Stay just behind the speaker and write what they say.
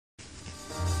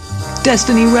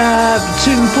Destiny Rap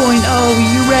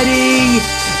 2.0, you ready?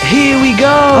 Here we go!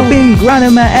 I've been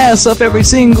grinding my ass off every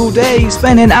single day,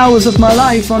 spending hours of my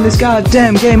life on this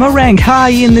goddamn game. I rank high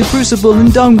in the crucible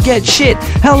and don't get shit.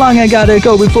 How long I gotta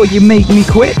go before you make me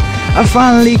quit? I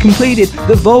finally completed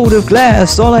the Vault of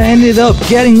Glass. All I ended up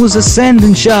getting was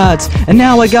Ascendant shards, and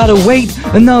now I gotta wait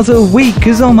another week,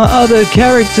 cause all my other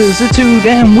characters are too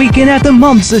damn weak. And after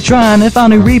months of trying, I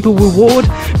finally reap a reward,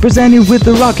 presented with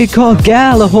the rocket called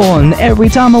Galahorn. Every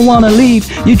time I wanna leave,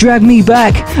 you drag me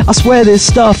back. I swear this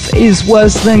stuff is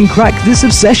worse than crack. This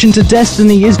obsession to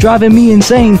Destiny is driving me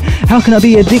insane. How can I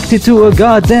be addicted to a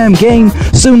goddamn game?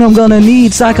 Soon I'm gonna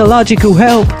need psychological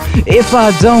help. If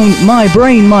I don't, my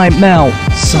brain might melt.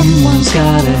 Someone's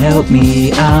gotta help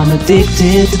me, I'm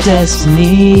addicted to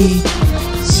Destiny.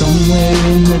 Somewhere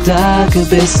in the dark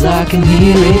abyss I can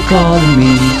hear it calling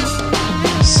me.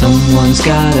 Someone's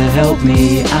gotta help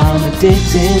me, I'm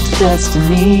addicted to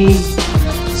Destiny.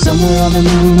 Somewhere on the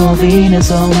moon or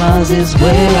Venus or Mars is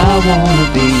where I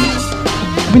wanna be.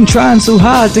 I've been trying so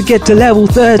hard to get to level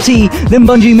 30, then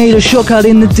Bungie made a shortcut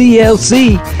in the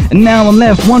DLC. And now I'm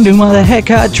left wondering why the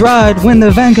heck I tried, when the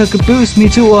Vanguard could boost me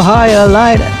to a higher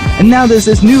light. And now there's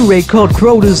this new raid called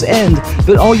Crota's End,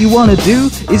 but all you wanna do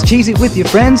is cheese it with your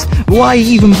friends? Why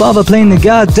even bother playing the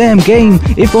goddamn game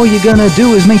if all you're gonna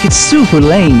do is make it super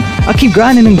lame? I keep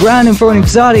grinding and grinding for an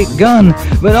exotic gun,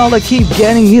 but all I keep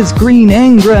getting is green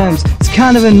engrams. It's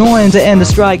kind of annoying to end a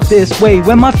strike this way.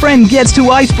 When my friend gets 2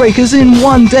 icebreakers in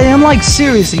one day, I'm like,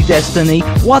 seriously Destiny,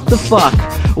 what the fuck?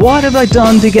 What have I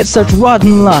done to get such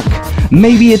rotten luck?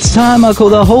 Maybe it's time I call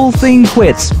the whole thing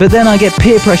quits, but then I get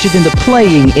peer pressured into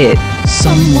playing it.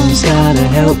 Someone's gotta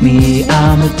help me,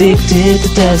 I'm addicted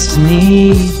to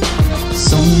Destiny.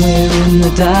 Somewhere in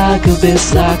the dark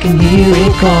abyss I can hear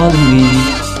it calling me.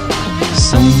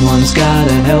 Someone's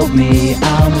gotta help me,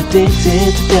 I'm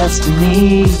addicted to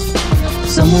Destiny.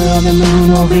 Somewhere on the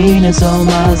moon or Venus or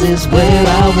Mars is where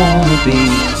I wanna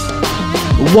be.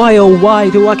 Why oh why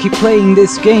do I keep playing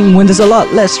this game when there's a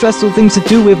lot less stressful things to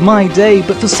do with my day?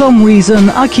 But for some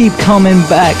reason I keep coming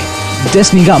back.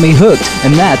 Destiny got me hooked,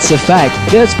 and that's a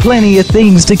fact. There's plenty of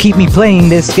things to keep me playing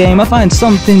this game. I find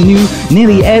something new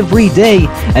nearly every day,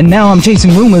 and now I'm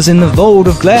chasing rumors in the Vault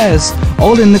of Glass,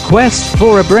 all in the quest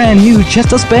for a brand new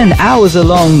chest. I spend hours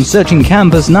alone searching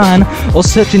Campus 9 or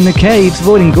searching the caves,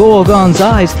 avoiding Gorgon's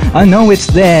eyes. I know it's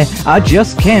there, I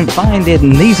just can't find it,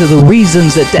 and these are the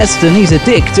reasons that Destiny's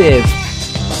addictive.